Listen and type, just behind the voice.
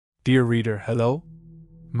Dear reader, hello?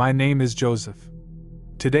 My name is Joseph.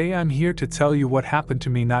 Today I'm here to tell you what happened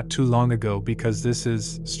to me not too long ago because this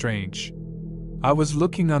is strange. I was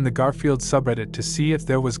looking on the Garfield subreddit to see if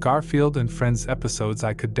there was Garfield and Friends episodes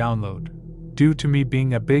I could download, due to me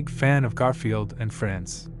being a big fan of Garfield and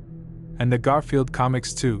Friends. And the Garfield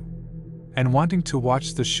comics too. And wanting to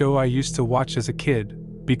watch the show I used to watch as a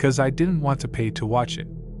kid, because I didn't want to pay to watch it.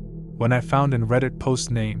 When I found a Reddit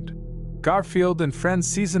post named Garfield and Friends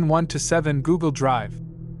Season 1 to 7 Google Drive.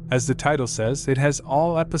 As the title says, it has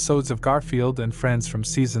all episodes of Garfield and Friends from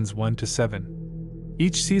seasons 1 to 7.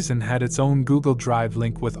 Each season had its own Google Drive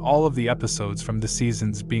link with all of the episodes from the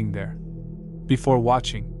seasons being there. Before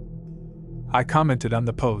watching, I commented on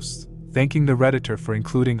the post, thanking the Redditor for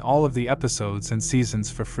including all of the episodes and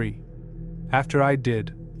seasons for free. After I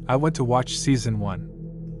did, I went to watch Season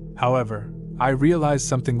 1. However, I realized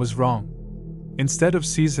something was wrong. Instead of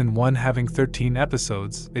Season 1 having 13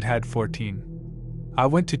 episodes, it had 14. I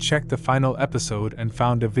went to check the final episode and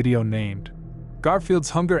found a video named Garfield's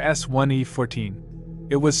Hunger S1E14.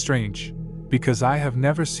 It was strange, because I have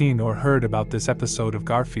never seen or heard about this episode of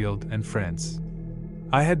Garfield and Friends.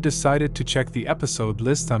 I had decided to check the episode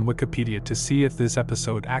list on Wikipedia to see if this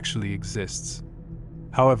episode actually exists.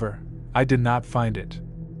 However, I did not find it.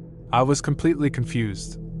 I was completely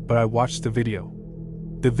confused, but I watched the video.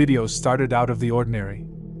 The video started out of the ordinary.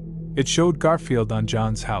 It showed Garfield on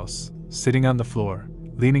John's house, sitting on the floor,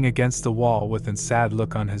 leaning against the wall with a sad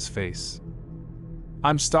look on his face.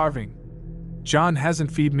 I'm starving. John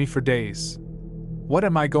hasn't fed me for days. What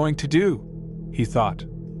am I going to do? He thought.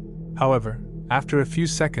 However, after a few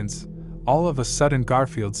seconds, all of a sudden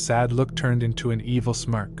Garfield's sad look turned into an evil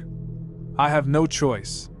smirk. I have no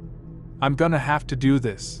choice. I'm gonna have to do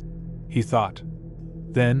this, he thought.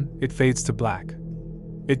 Then, it fades to black.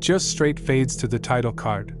 It just straight fades to the title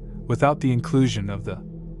card, without the inclusion of the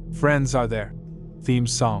Friends Are There theme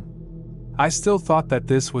song. I still thought that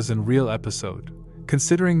this was a real episode,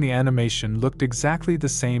 considering the animation looked exactly the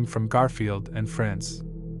same from Garfield and Friends.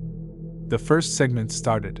 The first segment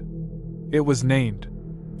started. It was named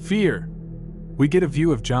Fear. We get a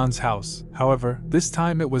view of John's house, however, this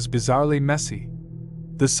time it was bizarrely messy.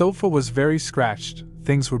 The sofa was very scratched,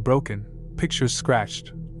 things were broken, pictures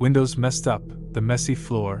scratched, windows messed up, the messy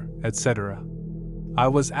floor, etc. I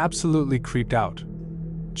was absolutely creeped out.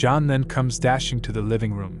 John then comes dashing to the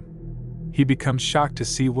living room. He becomes shocked to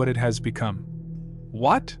see what it has become.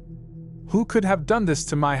 What? Who could have done this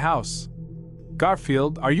to my house?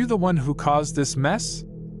 Garfield, are you the one who caused this mess?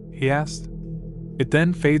 He asked. It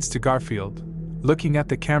then fades to Garfield, looking at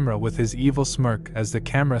the camera with his evil smirk as the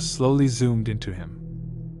camera slowly zoomed into him.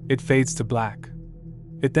 It fades to black.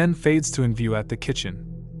 It then fades to in view at the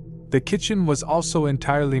kitchen. The kitchen was also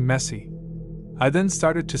entirely messy. I then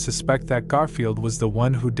started to suspect that Garfield was the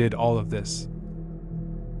one who did all of this.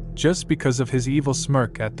 Just because of his evil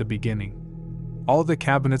smirk at the beginning. All the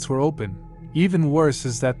cabinets were open. Even worse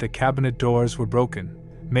is that the cabinet doors were broken,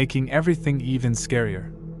 making everything even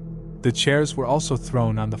scarier. The chairs were also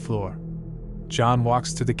thrown on the floor. John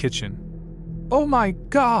walks to the kitchen. Oh my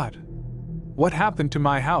God! What happened to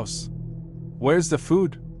my house? Where's the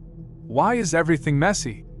food? Why is everything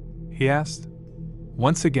messy? He asked.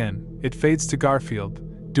 Once again, it fades to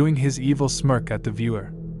Garfield, doing his evil smirk at the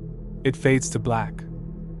viewer. It fades to black.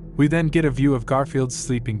 We then get a view of Garfield's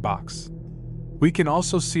sleeping box. We can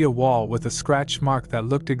also see a wall with a scratch mark that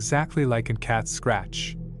looked exactly like a cat's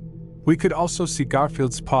scratch. We could also see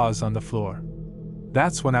Garfield's paws on the floor.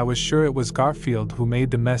 That's when I was sure it was Garfield who made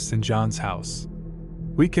the mess in John's house.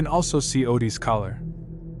 We can also see Odie's collar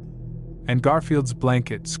and Garfield's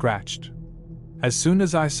blanket scratched. As soon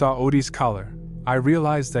as I saw Odie's collar, I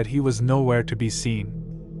realized that he was nowhere to be seen.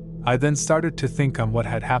 I then started to think on what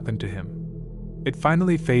had happened to him. It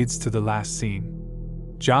finally fades to the last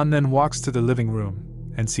scene. John then walks to the living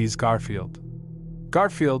room and sees Garfield.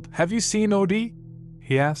 Garfield, have you seen Odie?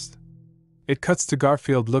 He asked. It cuts to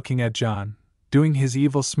Garfield looking at John, doing his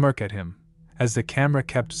evil smirk at him, as the camera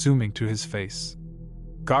kept zooming to his face.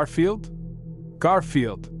 Garfield?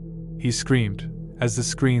 Garfield! He screamed, as the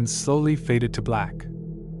screen slowly faded to black.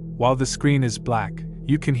 While the screen is black,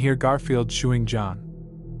 you can hear Garfield chewing John,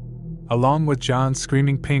 along with John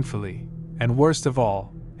screaming painfully, and worst of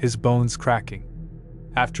all, his bones cracking.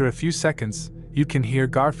 After a few seconds, you can hear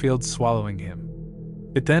Garfield swallowing him.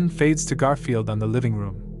 It then fades to Garfield on the living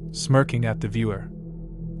room, smirking at the viewer.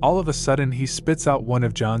 All of a sudden he spits out one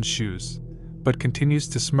of John's shoes, but continues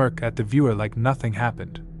to smirk at the viewer like nothing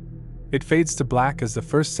happened. It fades to black as the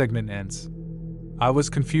first segment ends. I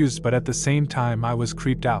was confused, but at the same time I was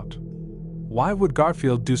creeped out. Why would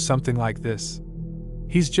Garfield do something like this?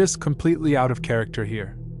 He's just completely out of character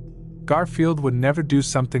here. Garfield would never do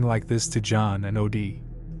something like this to John and OD.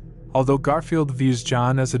 Although Garfield views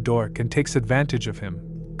John as a dork and takes advantage of him,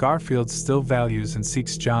 Garfield still values and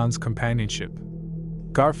seeks John's companionship.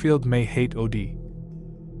 Garfield may hate OD,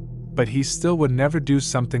 but he still would never do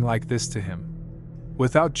something like this to him.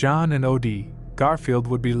 Without John and OD, Garfield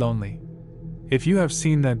would be lonely. If you have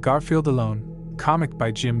seen that Garfield Alone comic by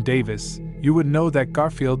Jim Davis, you would know that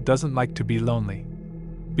Garfield doesn't like to be lonely.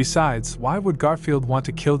 Besides, why would Garfield want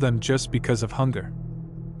to kill them just because of hunger?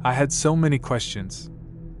 I had so many questions.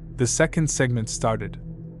 The second segment started.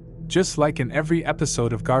 Just like in every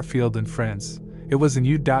episode of Garfield and Friends, it was an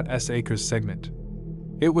U.S. Acres segment.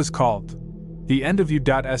 It was called The End of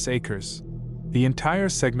U.S. Acres. The entire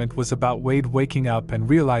segment was about Wade waking up and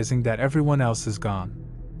realizing that everyone else is gone.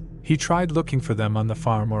 He tried looking for them on the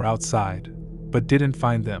farm or outside, but didn't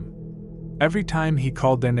find them. Every time he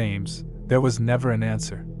called their names, there was never an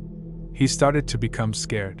answer. He started to become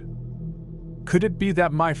scared. Could it be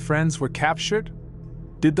that my friends were captured?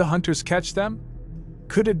 Did the hunters catch them?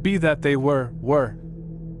 Could it be that they were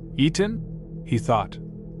eaten? He thought.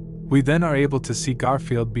 We then are able to see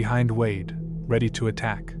Garfield behind Wade, ready to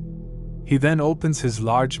attack. He then opens his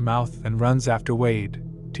large mouth and runs after Wade,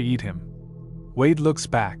 to eat him. Wade looks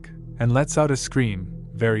back, and lets out a scream,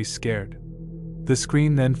 very scared. The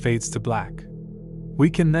screen then fades to black. We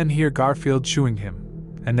can then hear Garfield chewing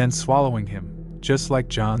him, and then swallowing him, just like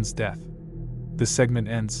John's death. The segment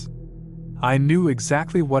ends. I knew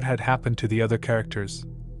exactly what had happened to the other characters.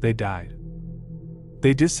 They died.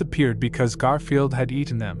 They disappeared because Garfield had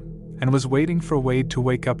eaten them, and was waiting for Wade to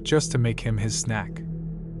wake up just to make him his snack.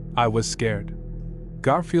 I was scared.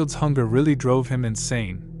 Garfield's hunger really drove him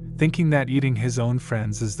insane, thinking that eating his own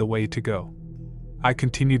friends is the way to go. I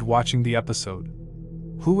continued watching the episode.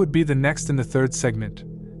 Who would be the next in the third segment?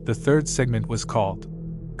 The third segment was called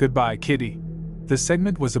Goodbye, Kitty. The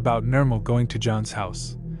segment was about Nermal going to John's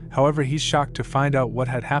house. However, he's shocked to find out what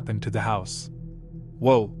had happened to the house.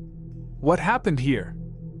 Whoa! What happened here?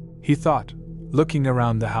 He thought, looking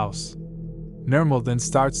around the house. Nermal then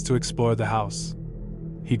starts to explore the house.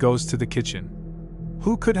 He goes to the kitchen.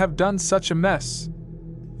 Who could have done such a mess?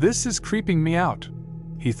 This is creeping me out,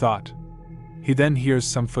 he thought. He then hears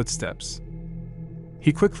some footsteps.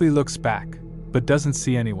 He quickly looks back, but doesn't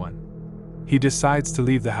see anyone. He decides to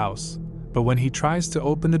leave the house, but when he tries to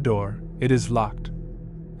open the door, it is locked.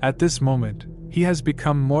 At this moment, he has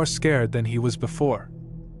become more scared than he was before.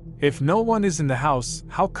 If no one is in the house,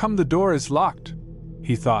 how come the door is locked?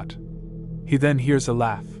 He thought. He then hears a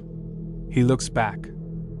laugh. He looks back.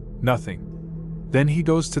 Nothing. Then he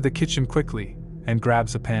goes to the kitchen quickly, and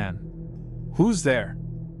grabs a pan. Who's there?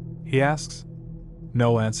 He asks.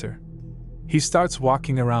 No answer. He starts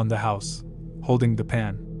walking around the house, holding the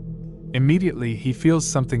pan. Immediately he feels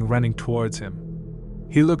something running towards him.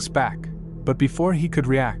 He looks back, but before he could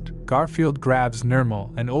react, Garfield grabs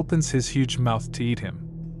Nermal and opens his huge mouth to eat him.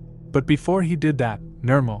 But before he did that,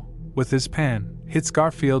 Nermal, with his pan, hits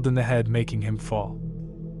Garfield in the head, making him fall.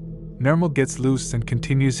 Nermal gets loose and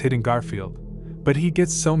continues hitting Garfield, but he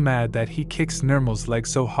gets so mad that he kicks Nermal's leg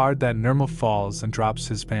so hard that Nermal falls and drops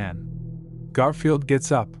his pan. Garfield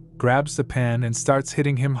gets up, grabs the pan and starts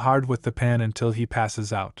hitting him hard with the pan until he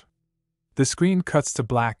passes out. The screen cuts to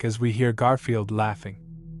black as we hear Garfield laughing.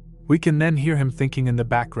 We can then hear him thinking in the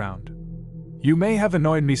background. You may have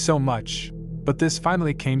annoyed me so much, but this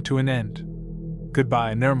finally came to an end.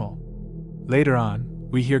 Goodbye, Nermal. Later on,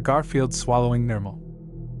 we hear Garfield swallowing Nermal.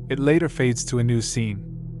 It later fades to a new scene.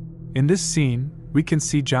 In this scene, we can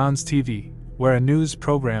see John's TV, where a news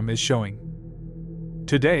program is showing.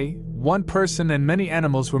 Today, one person and many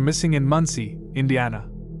animals were missing in Muncie, Indiana.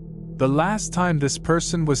 The last time this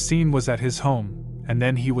person was seen was at his home, and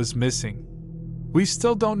then he was missing. We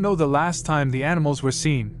still don't know the last time the animals were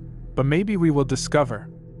seen, but maybe we will discover.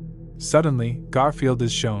 Suddenly, Garfield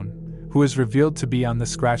is shown, who is revealed to be on the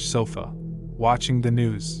scratch sofa, watching the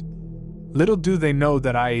news. Little do they know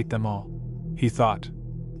that I ate them all, he thought.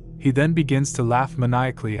 He then begins to laugh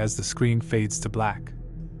maniacally as the screen fades to black.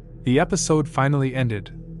 The episode finally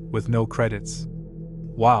ended, with no credits.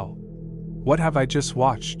 Wow! What have I just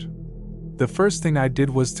watched? The first thing I did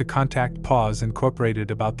was to contact Paws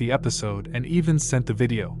Incorporated about the episode and even sent the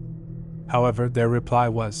video. However, their reply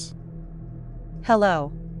was,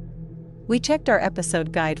 Hello. We checked our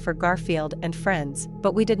episode guide for Garfield and Friends,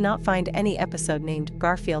 but we did not find any episode named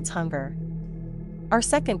Garfield's Hunger. Our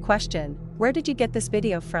second question, where did you get this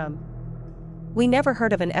video from? We never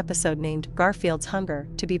heard of an episode named Garfield's Hunger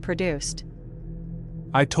to be produced.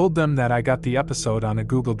 I told them that I got the episode on a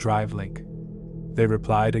Google Drive link. They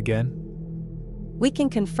replied again, We can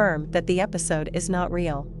confirm that the episode is not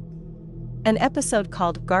real. An episode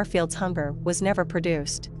called Garfield's Hunger was never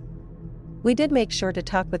produced. We did make sure to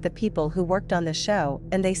talk with the people who worked on the show,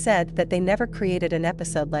 and they said that they never created an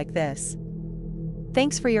episode like this.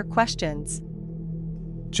 Thanks for your questions.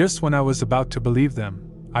 Just when I was about to believe them,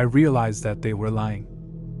 I realized that they were lying.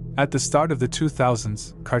 At the start of the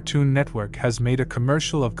 2000s, Cartoon Network has made a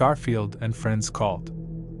commercial of Garfield and Friends called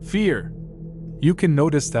Fear. You can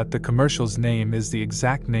notice that the commercial's name is the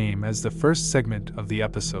exact name as the first segment of the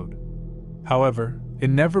episode. However, it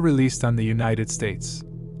never released on the United States,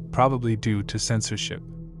 probably due to censorship.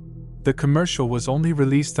 The commercial was only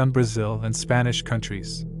released on Brazil and Spanish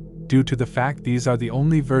countries, due to the fact these are the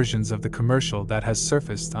only versions of the commercial that has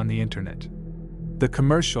surfaced on the internet. The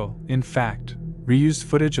commercial, in fact, reused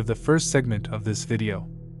footage of the first segment of this video.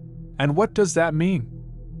 And what does that mean?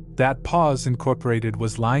 That Paws Incorporated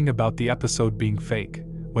was lying about the episode being fake,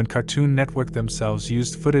 when Cartoon Network themselves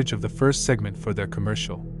used footage of the first segment for their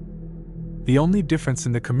commercial. The only difference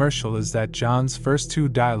in the commercial is that John's first two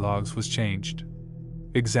dialogues was changed.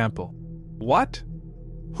 Example: "What?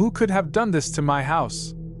 Who could have done this to my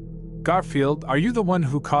house? Garfield, are you the one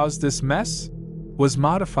who caused this mess?" was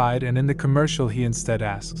modified, and in the commercial he instead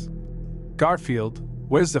asks, "Garfield,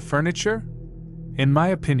 where's the furniture?" In my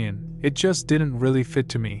opinion, it just didn't really fit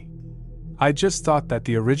to me. I just thought that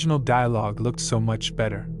the original dialogue looked so much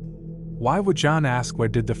better. Why would John ask where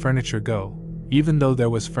did the furniture go, even though there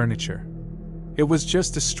was furniture? It was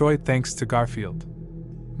just destroyed thanks to Garfield.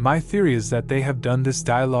 My theory is that they have done this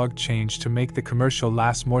dialogue change to make the commercial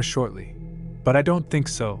last more shortly, but I don't think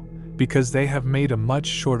so, because they have made a much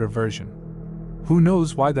shorter version. Who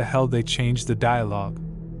knows why the hell they changed the dialogue?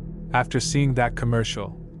 After seeing that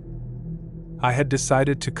commercial, I had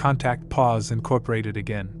decided to contact Paws Incorporated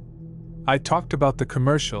again. I talked about the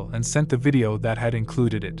commercial and sent the video that had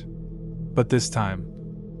included it. But this time,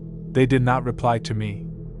 they did not reply to me.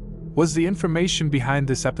 Was the information behind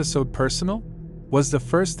this episode personal? Was the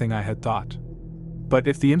first thing I had thought. But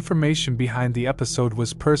if the information behind the episode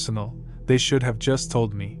was personal, they should have just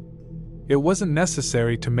told me. It wasn't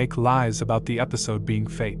necessary to make lies about the episode being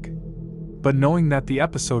fake. But knowing that the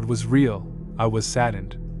episode was real, I was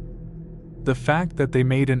saddened. The fact that they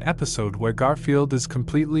made an episode where Garfield is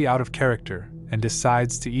completely out of character and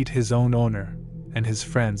decides to eat his own owner and his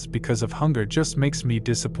friends because of hunger just makes me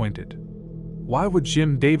disappointed. Why would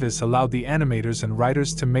Jim Davis allow the animators and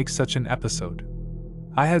writers to make such an episode?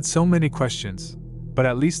 I had so many questions, but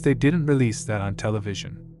at least they didn't release that on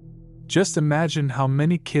television. Just imagine how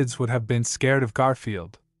many kids would have been scared of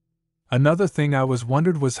Garfield. Another thing I was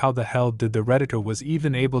wondered was how the hell did the Redditor was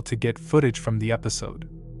even able to get footage from the episode.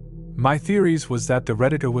 My theories was that the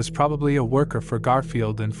Redditor was probably a worker for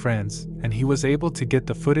Garfield and Friends, and he was able to get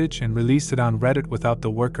the footage and release it on Reddit without the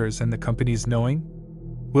workers and the companies knowing?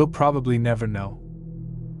 We'll probably never know.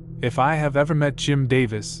 If I have ever met Jim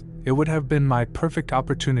Davis, it would have been my perfect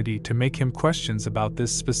opportunity to make him questions about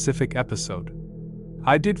this specific episode.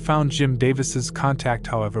 I did found Jim Davis's contact,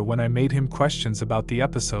 however, when I made him questions about the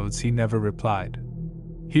episodes he never replied.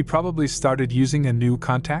 He probably started using a new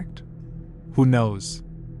contact? Who knows?